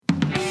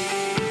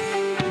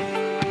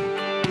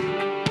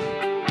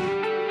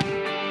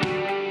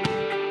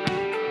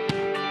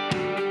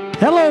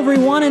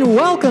everyone, and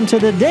welcome to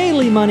the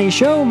Daily Money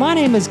Show. My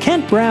name is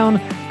Kent Brown,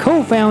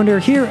 co-founder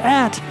here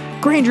at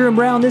Granger &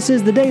 Brown. This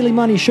is the Daily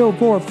Money Show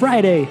for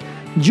Friday,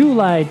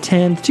 July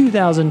 10th,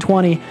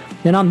 2020.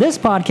 And on this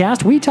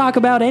podcast, we talk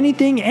about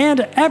anything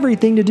and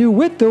everything to do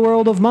with the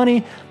world of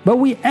money, but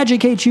we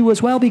educate you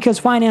as well because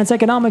finance,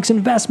 economics,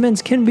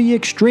 investments can be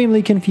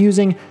extremely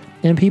confusing,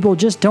 and people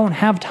just don't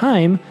have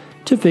time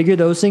to figure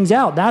those things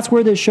out. That's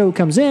where this show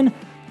comes in.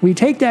 We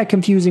take that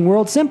confusing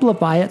world,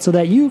 simplify it so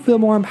that you feel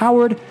more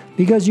empowered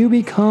because you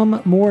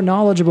become more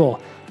knowledgeable.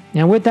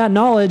 And with that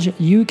knowledge,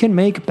 you can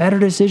make better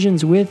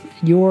decisions with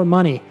your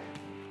money.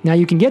 Now,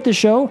 you can get the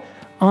show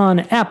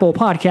on Apple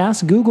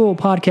Podcasts, Google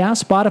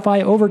Podcasts,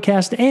 Spotify,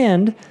 Overcast,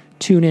 and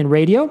TuneIn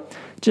Radio.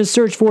 Just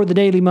search for The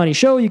Daily Money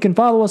Show. You can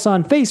follow us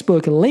on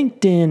Facebook,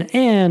 LinkedIn,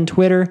 and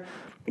Twitter,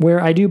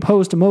 where I do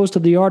post most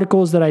of the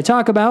articles that I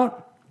talk about,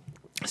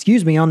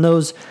 on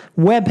those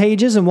web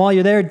pages. And while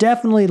you're there,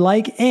 definitely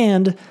like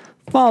and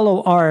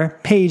follow our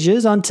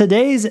pages. On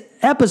today's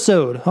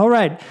episode, all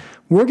right,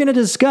 we're going to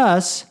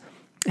discuss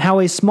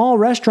how a small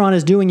restaurant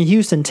is doing in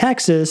Houston,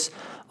 Texas.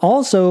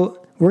 Also,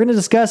 we're going to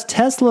discuss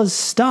Tesla's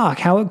stock,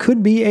 how it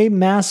could be a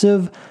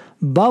massive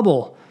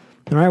bubble.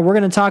 All right, we're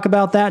going to talk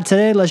about that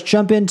today. Let's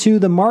jump into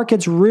the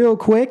markets real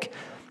quick.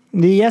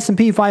 The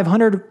S&P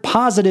 500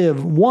 positive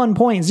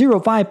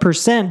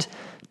 1.05%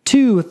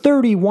 to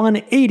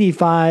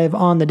 3185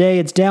 on the day.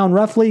 It's down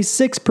roughly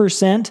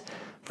 6%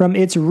 from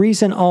its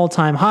recent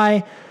all-time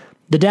high.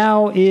 The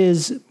Dow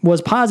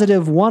was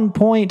positive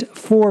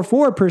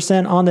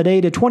 1.44% on the day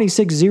to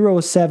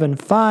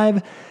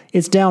 26075.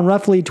 It's down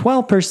roughly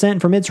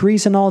 12% from its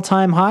recent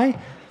all-time high.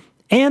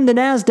 And the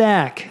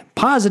NASDAQ,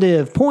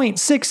 positive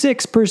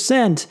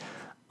 0.66%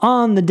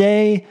 on the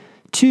day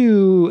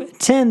to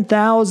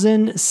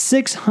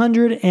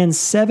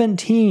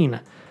 10,617.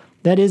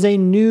 That is a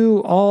new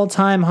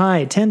all-time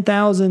high,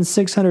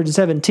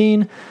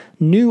 10,617,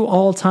 new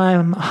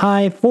all-time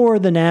high for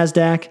the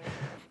NASDAQ.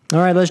 All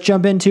right, let's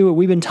jump into it.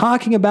 We've been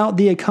talking about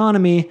the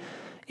economy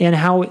and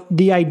how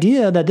the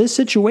idea that this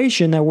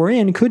situation that we're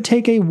in could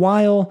take a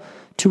while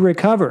to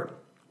recover.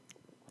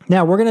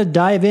 Now, we're going to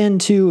dive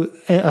into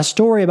a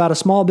story about a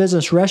small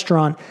business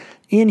restaurant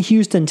in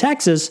Houston,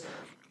 Texas,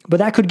 but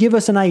that could give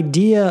us an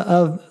idea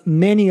of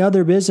many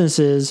other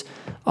businesses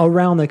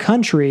around the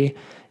country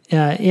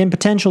in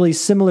potentially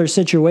similar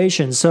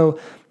situations. So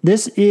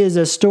this is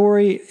a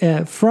story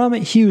from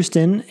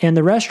Houston, and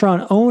the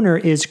restaurant owner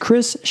is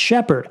Chris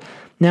Shepard.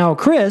 Now,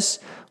 Chris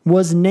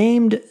was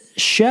named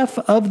Chef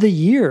of the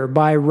Year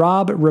by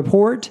Rob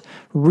Report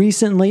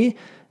recently.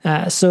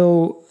 And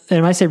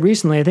when I say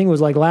recently, I think it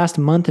was like last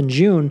month in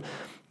June.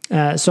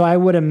 So I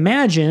would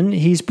imagine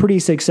he's pretty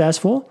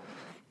successful.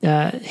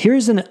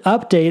 Here's an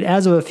update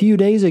as of a few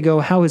days ago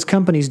how his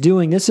company's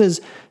doing. This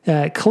is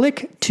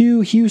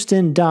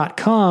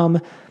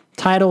click2houston.com,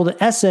 titled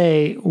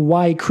Essay,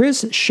 Why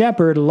Chris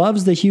Shepard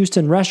Loves the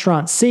Houston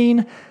Restaurant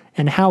Scene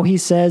and How He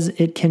Says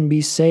It Can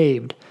Be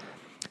Saved.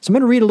 So I'm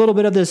going to read a little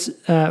bit of this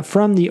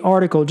from the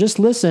article. Just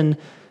listen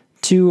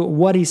to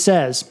what he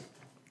says.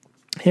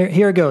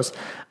 Here it goes.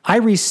 I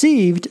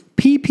received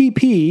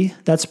PPP,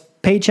 that's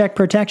Paycheck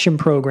Protection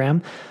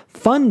Program,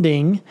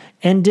 funding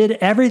and did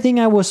everything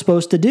I was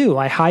supposed to do.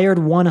 I hired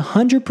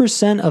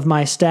 100% of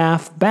my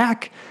staff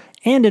back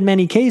and in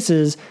many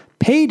cases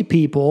paid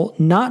people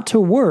not to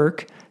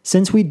work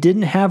since we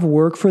didn't have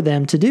work for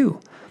them to do.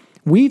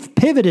 We've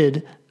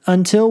pivoted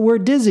until we're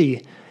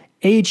dizzy.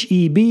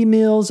 H-E-B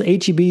Meals.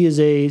 H-E-B is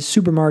a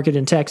supermarket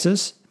in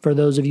Texas, for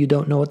those of you who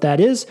don't know what that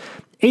is.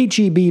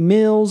 H-E-B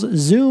Meals,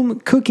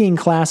 Zoom cooking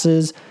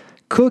classes,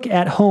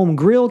 cook-at-home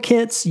grill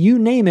kits, you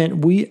name it.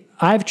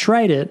 I've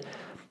tried it,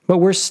 but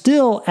we're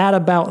still at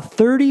about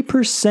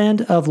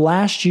 30% of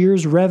last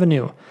year's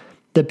revenue.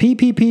 The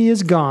PPP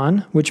is gone,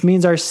 which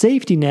means our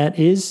safety net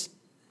is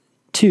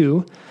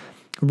too.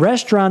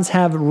 Restaurants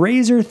have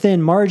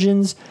razor-thin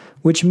margins,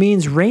 which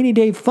means rainy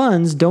day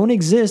funds don't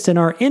exist in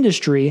our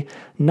industry,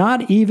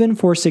 not even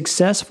for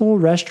successful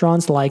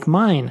restaurants like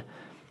mine.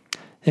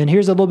 And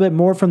here's a little bit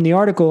more from the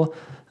article.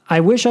 I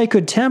wish I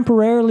could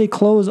temporarily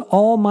close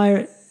all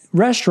my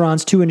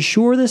restaurants to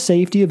ensure the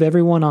safety of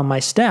everyone on my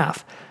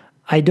staff.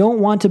 I don't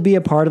want to be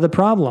a part of the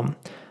problem.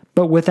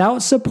 But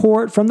without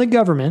support from the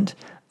government,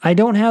 I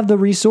don't have the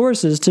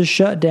resources to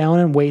shut down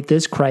and wait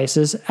this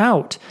crisis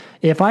out.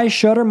 If I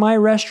shutter my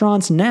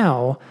restaurants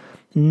now,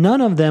 none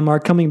of them are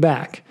coming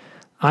back.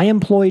 I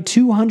employ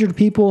 200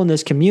 people in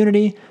this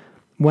community.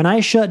 When I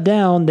shut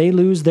down, they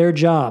lose their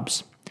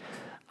jobs.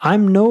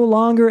 I'm no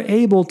longer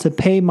able to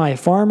pay my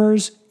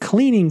farmers,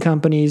 cleaning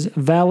companies,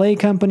 valet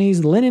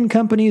companies, linen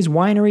companies,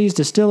 wineries,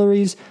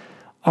 distilleries.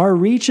 Our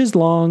reach is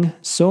long.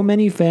 So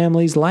many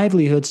families'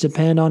 livelihoods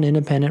depend on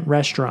independent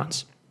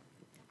restaurants.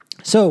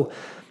 So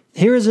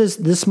here is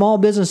this small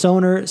business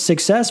owner,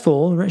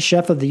 successful,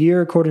 Chef of the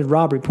Year, according to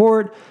Rob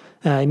Report.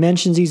 He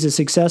mentions he's a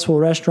successful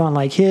restaurant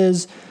like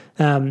his.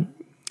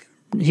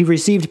 He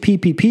received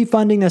PPP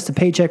funding, that's the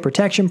Paycheck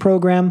Protection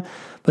Program.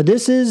 But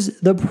this is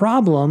the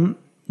problem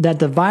that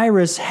the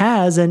virus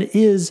has and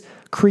is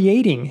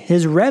creating.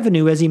 His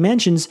revenue, as he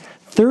mentions,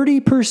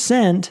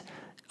 30%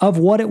 of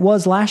what it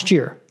was last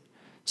year.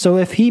 So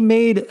if he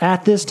made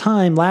at this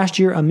time last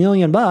year $1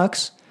 million,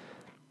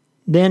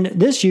 then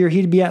this year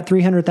he'd be at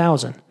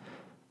 300,000.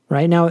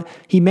 Right now,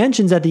 he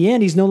mentions at the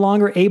end he's no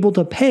longer able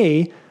to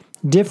pay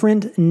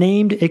different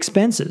named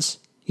expenses.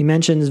 He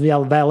mentions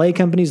valet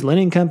companies,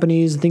 linen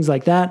companies, and things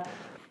like that.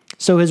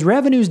 So his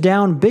revenue's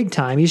down big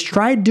time. He's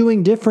tried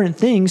doing different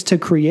things to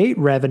create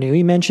revenue.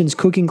 He mentions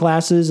cooking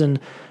classes and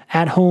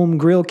at-home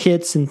grill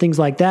kits and things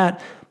like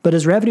that, but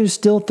his revenue is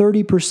still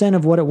 30%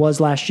 of what it was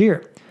last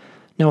year.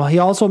 Now, he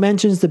also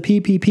mentions the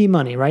PPP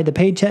money, right?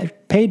 The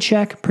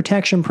Paycheck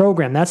Protection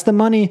Program. That's the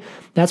money,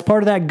 that's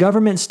part of that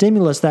government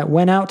stimulus that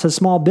went out to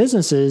small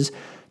businesses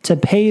to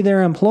pay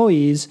their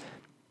employees,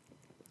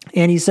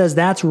 and he says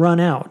that's run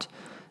out.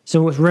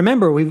 So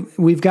remember,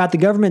 we've got the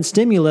government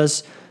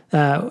stimulus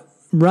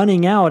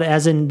running out,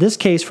 as in this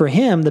case for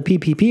him, the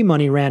PPP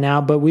money ran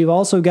out, but we've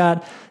also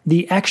got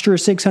the extra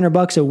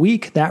 $600 a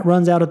week that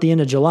runs out at the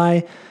end of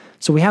July.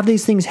 So we have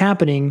these things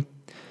happening.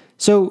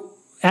 So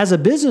as a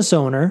business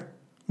owner,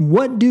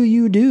 what do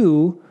you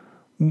do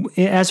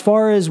as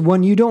far as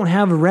when you don't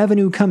have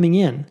revenue coming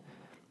in?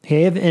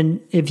 Okay,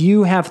 if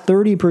you have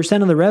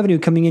 30% of the revenue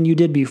coming in you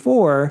did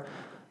before,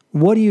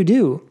 what do you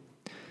do?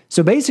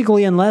 So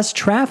basically, unless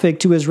traffic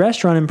to his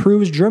restaurant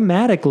improves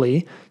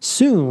dramatically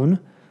soon,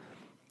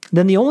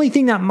 then the only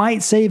thing that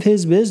might save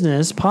his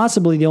business,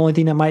 possibly the only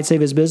thing that might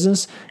save his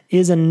business,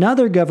 is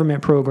another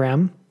government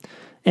program.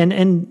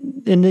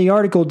 And the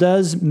article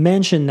does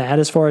mention that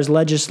as far as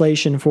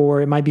legislation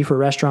for, it might be for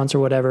restaurants or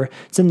whatever.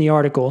 It's in the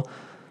article.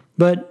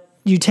 But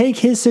you take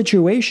his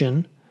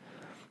situation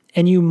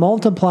and you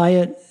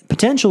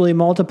potentially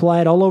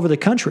multiply it all over the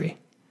country.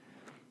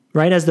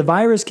 Right? As the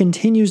virus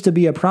continues to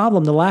be a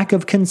problem, the lack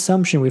of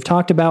consumption, we've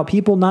talked about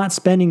people not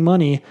spending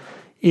money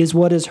is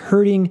what is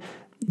hurting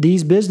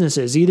these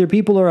businesses. Either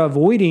people are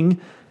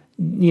avoiding,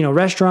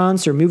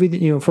 restaurants or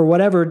movie, for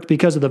whatever,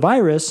 because of the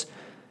virus,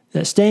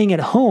 staying at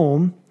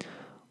home,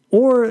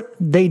 or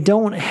they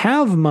don't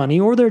have money,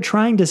 or they're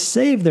trying to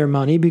save their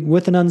money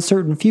with an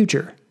uncertain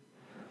future.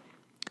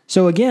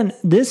 So again,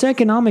 this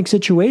economic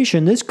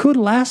situation, this could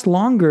last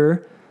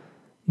longer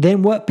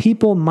than what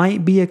people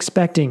might be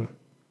expecting.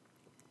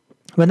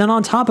 But then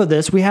on top of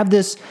this, we have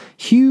this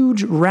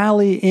huge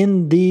rally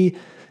in the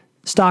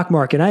stock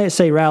market. I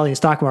say rally in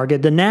stock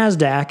market. The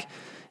NASDAQ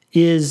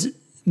is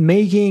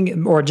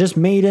making, or just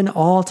made, an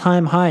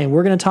all-time high. And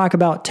we're going to talk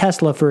about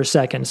Tesla for a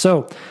second.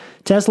 So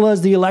Tesla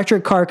is the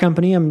electric car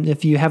company,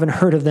 if you haven't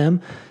heard of them.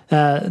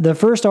 The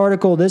first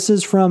article, this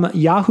is from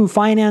Yahoo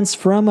Finance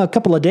from a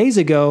couple of days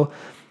ago,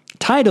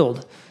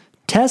 titled,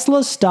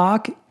 "Tesla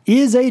Stock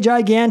is a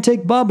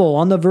Gigantic Bubble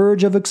on the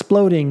Verge of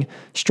Exploding,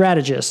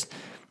 Strategists."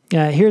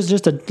 Here's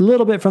just a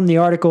little bit from the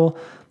article.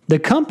 The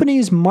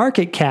company's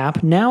market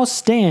cap now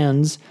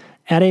stands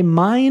at a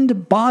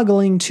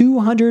mind-boggling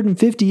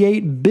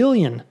 $258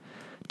 billion,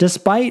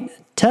 despite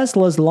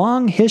Tesla's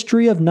long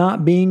history of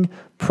not being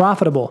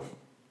profitable.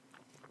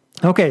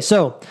 Okay,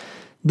 so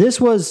this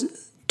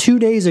was 2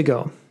 days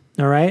ago,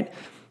 all right?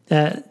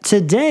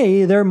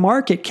 Today, their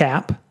market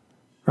cap,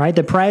 right,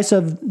 the price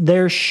of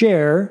their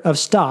share of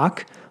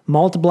stock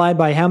multiplied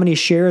by how many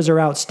shares are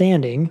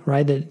outstanding,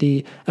 right,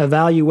 the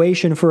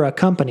evaluation for a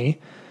company.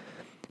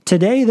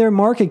 Today, their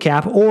market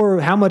cap,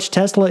 or how much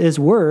Tesla is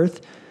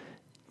worth,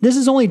 this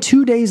is only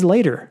 2 days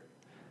later.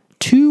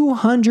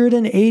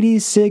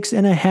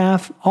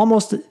 286.5,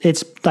 almost,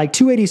 it's like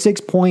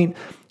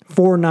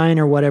 286.49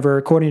 or whatever,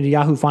 according to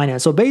Yahoo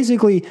Finance. So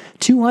basically,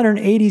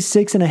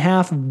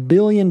 $286.5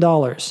 billion.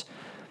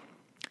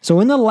 So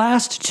in the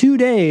last 2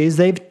 days,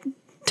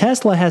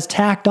 Tesla has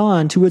tacked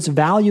on to its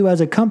value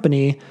as a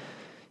company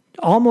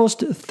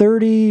almost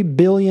 $30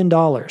 billion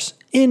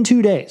in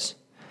 2 days.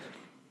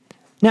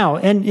 Now,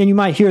 and you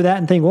might hear that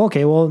and think, well,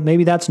 okay, well,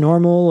 maybe that's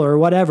normal or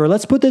whatever.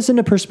 Let's put this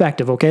into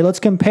perspective, okay? Let's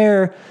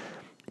compare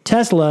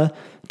Tesla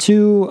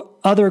to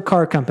other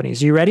car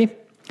companies. You ready?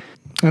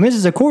 And this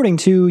is according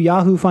to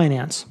Yahoo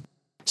Finance.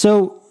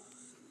 So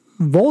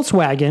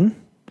Volkswagen,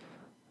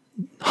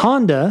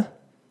 Honda,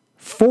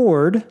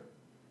 Ford,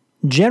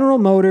 General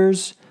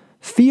Motors,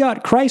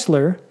 Fiat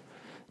Chrysler,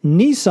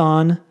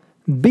 Nissan,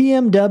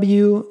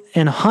 BMW,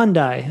 and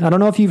Hyundai. I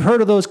don't know if you've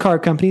heard of those car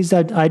companies.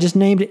 I just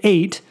named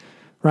 8,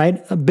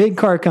 right? Big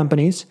car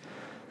companies.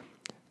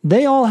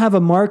 They all have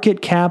a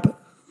market cap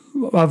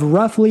of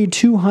roughly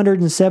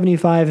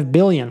 $275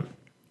 billion.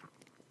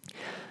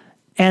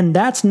 And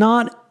that's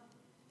not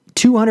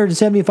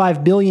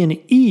 $275 billion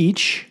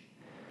each.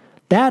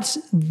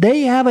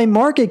 They have a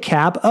market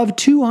cap of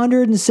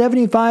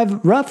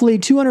roughly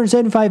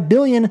 $275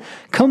 billion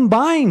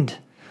combined.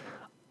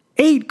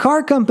 8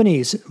 car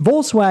companies,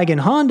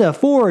 Volkswagen, Honda,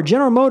 Ford,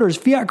 General Motors,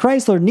 Fiat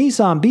Chrysler,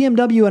 Nissan,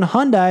 BMW, and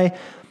Hyundai,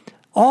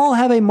 all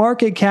have a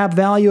market cap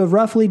value of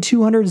roughly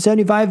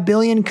 $275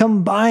 billion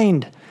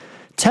combined.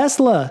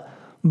 Tesla,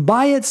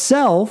 by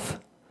itself,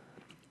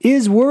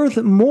 is worth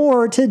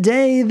more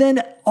today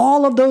than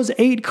all of those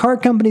 8 car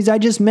companies I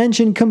just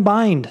mentioned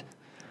combined.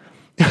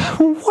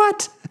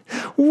 What?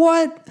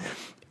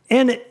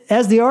 And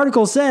as the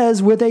article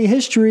says, with a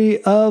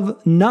history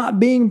of not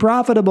being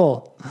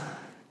profitable.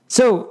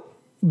 So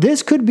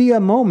this could be a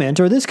moment,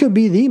 or this could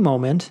be the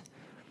moment.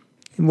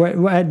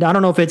 I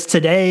don't know if it's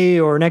today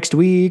or next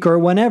week or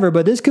whenever,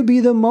 but this could be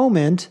the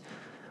moment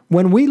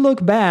when we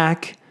look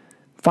back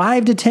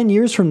 5 to 10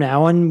 years from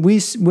now, and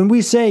when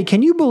we say,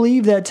 can you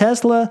believe that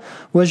Tesla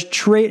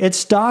its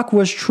stock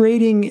was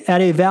trading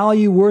at a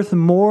value worth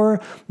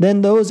more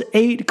than those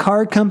 8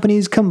 car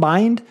companies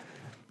combined?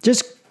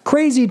 Just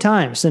crazy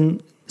times.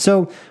 And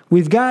so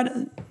we've got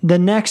the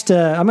next,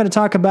 I'm going to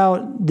talk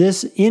about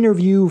this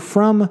interview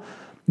from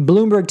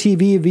Bloomberg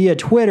TV via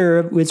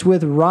Twitter. It's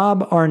with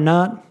Rob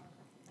Arnott.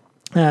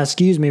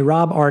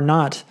 Rob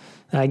Arnott.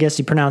 I guess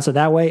you pronounce it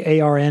that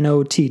way,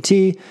 Arnott.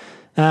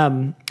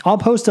 I'll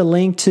post a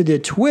link to the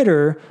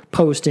Twitter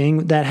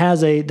posting that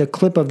has the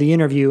clip of the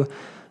interview.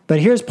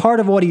 But here's part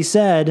of what he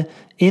said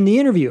in the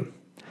interview.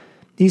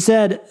 He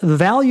said,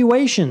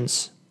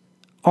 valuations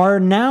are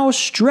now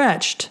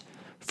stretched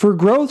for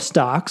growth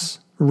stocks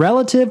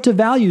relative to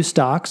value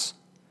stocks.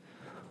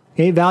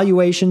 Okay,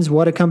 valuations,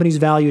 what a company's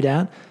valued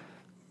at,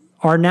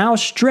 are now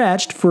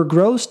stretched for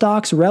growth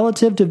stocks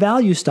relative to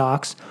value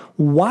stocks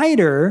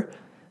wider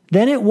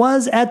than it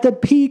was at the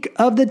peak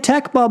of the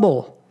tech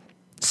bubble,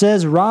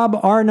 says Rob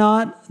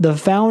Arnott, the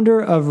founder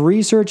of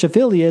Research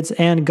Affiliates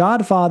and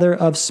godfather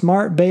of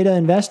smart beta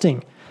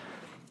investing.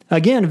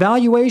 Again,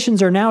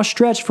 valuations are now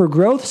stretched for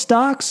growth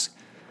stocks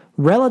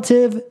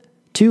relative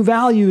to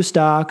value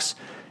stocks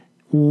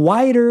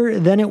wider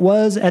than it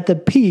was at the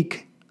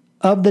peak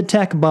of the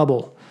tech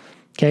bubble.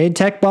 Okay,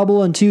 tech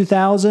bubble in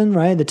 2000,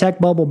 right? The tech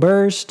bubble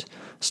burst.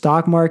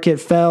 Stock market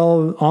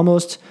fell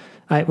almost,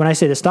 when I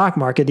say the stock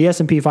market, the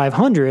S&P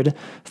 500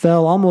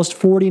 fell almost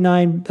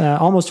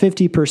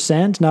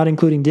 50%, not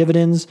including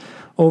dividends,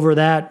 over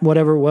that,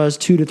 whatever it was,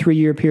 2 to 3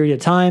 year period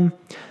of time.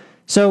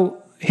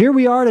 So here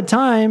we are at a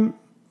time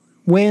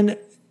when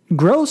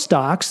growth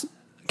stocks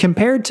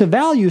compared to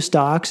value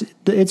stocks,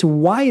 it's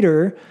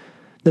wider.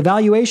 The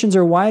valuations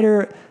are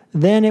wider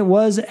than it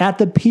was at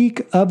the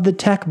peak of the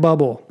tech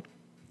bubble.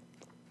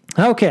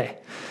 Okay,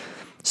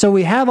 so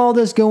we have all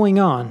this going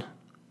on,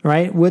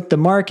 right, with the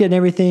market and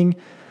everything.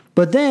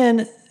 But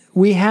then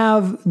we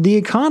have the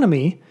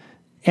economy,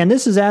 and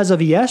this is as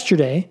of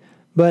yesterday.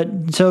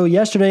 But so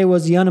yesterday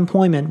was the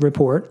unemployment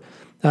report,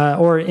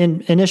 or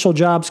initial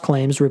jobs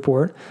claims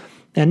report,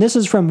 and this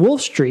is from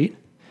Wolf Street.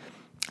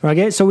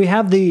 Okay, so we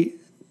have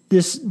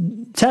this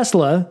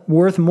Tesla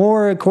worth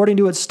more according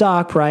to its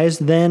stock price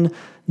than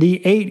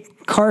the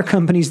 8 car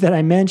companies that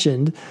I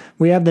mentioned.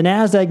 We have the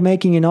NASDAQ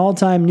making an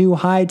all-time new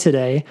high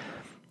today.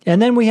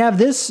 And then we have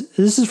this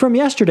is from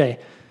yesterday.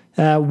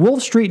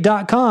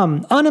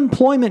 Wolfstreet.com,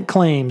 unemployment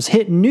claims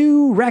hit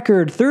new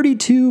record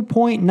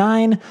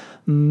 32.9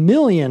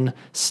 million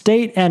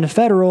state and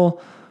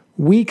federal,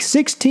 week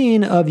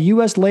 16 of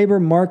U.S. labor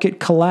market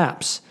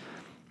collapse.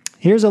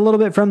 Here's a little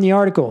bit from the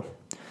article.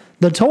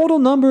 The total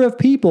number of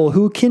people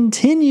who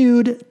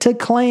continued to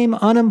claim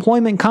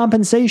unemployment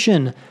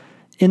compensation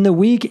in the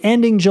week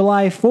ending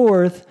July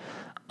 4th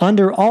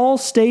under all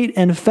state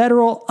and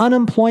federal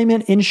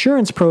unemployment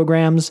insurance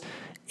programs,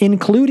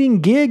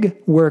 including gig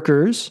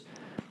workers,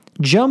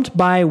 jumped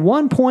by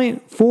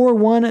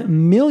 1.41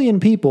 million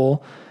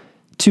people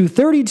to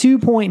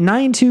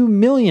 32.92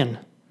 million,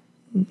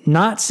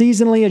 not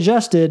seasonally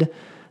adjusted.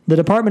 The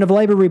Department of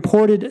Labor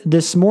reported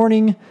this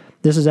morning,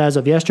 this is as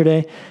of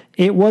yesterday,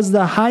 it was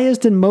the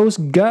highest and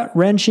most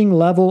gut-wrenching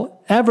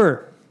level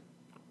ever.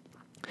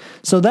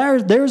 So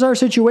there's our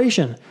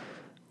situation.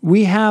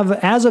 We have,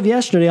 as of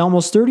yesterday,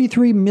 almost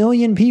 33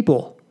 million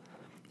people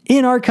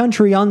in our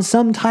country on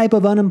some type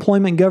of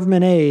unemployment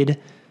government aid,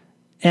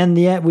 and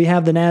yet we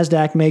have the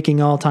NASDAQ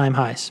making all-time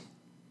highs.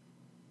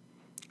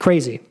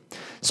 Crazy.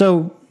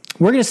 So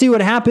we're going to see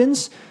what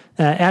happens.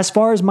 As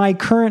far as my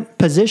current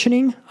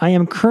positioning, I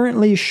am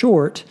currently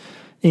short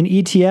an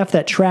ETF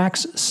that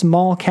tracks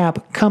small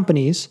cap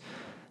companies.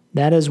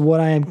 That is what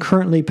I am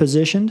currently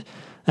positioned.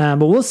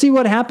 But we'll see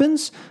what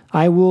happens.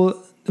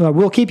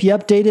 We'll keep you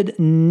updated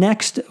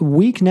next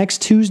week.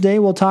 Next Tuesday,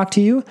 we'll talk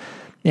to you.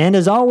 And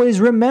as always,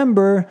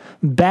 remember,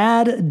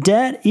 bad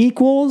debt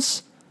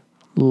equals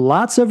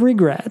lots of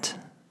regret.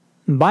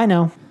 Bye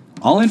now.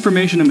 All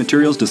information and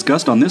materials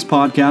discussed on this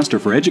podcast are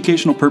for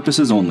educational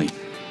purposes only.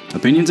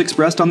 Opinions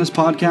expressed on this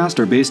podcast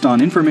are based on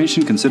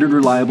information considered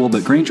reliable,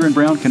 but Granger &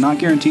 Brown cannot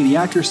guarantee the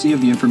accuracy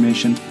of the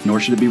information, nor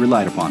should it be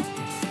relied upon.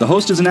 The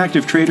host is an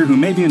active trader who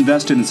may be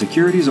invested in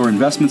securities or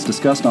investments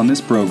discussed on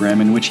this program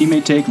in which he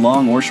may take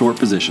long or short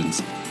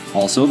positions.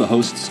 Also, the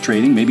host's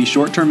trading may be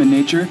short-term in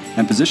nature,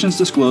 and positions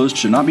disclosed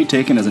should not be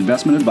taken as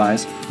investment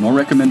advice nor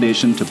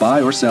recommendation to buy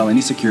or sell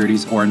any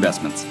securities or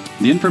investments.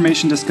 The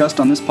information discussed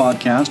on this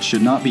podcast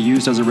should not be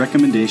used as a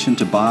recommendation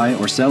to buy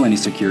or sell any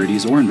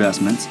securities or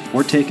investments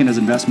or taken as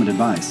investment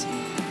advice.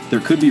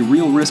 There could be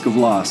real risk of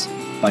loss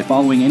by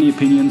following any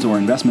opinions or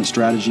investment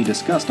strategy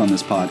discussed on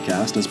this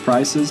podcast, as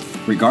prices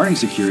regarding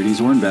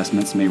securities or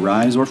investments may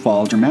rise or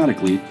fall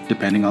dramatically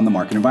depending on the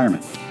market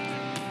environment.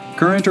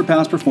 Current or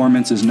past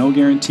performance is no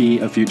guarantee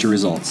of future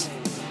results.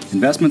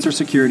 Investments or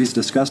securities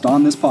discussed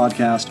on this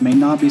podcast may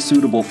not be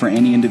suitable for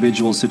any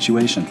individual's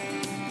situation.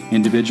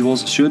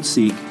 Individuals should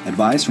seek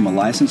advice from a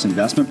licensed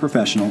investment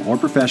professional or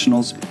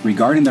professionals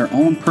regarding their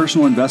own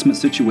personal investment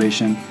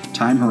situation,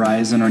 time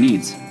horizon, or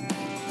needs.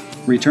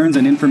 Returns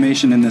and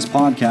information in this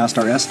podcast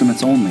are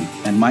estimates only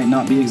and might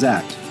not be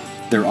exact.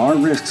 There are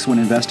risks when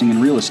investing in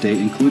real estate,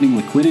 including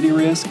liquidity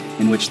risk,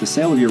 in which the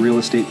sale of your real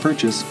estate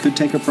purchase could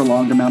take a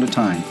prolonged amount of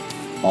time.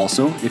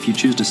 Also, if you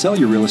choose to sell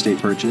your real estate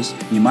purchase,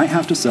 you might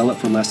have to sell it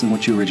for less than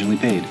what you originally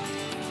paid.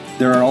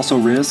 There are also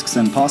risks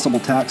and possible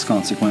tax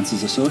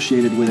consequences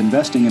associated with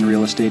investing in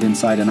real estate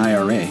inside an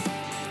IRA.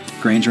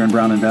 Granger &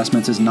 Brown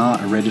Investments is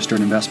not a registered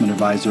investment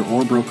advisor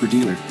or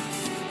broker-dealer.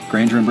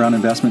 Granger & Brown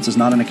Investments is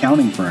not an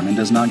accounting firm and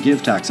does not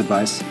give tax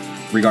advice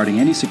regarding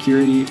any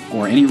security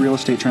or any real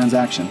estate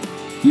transaction.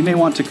 You may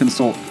want to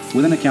consult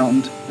with an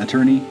accountant,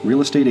 attorney,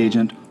 real estate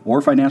agent, or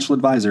financial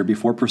advisor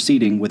before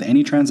proceeding with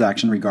any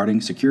transaction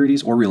regarding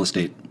securities or real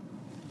estate.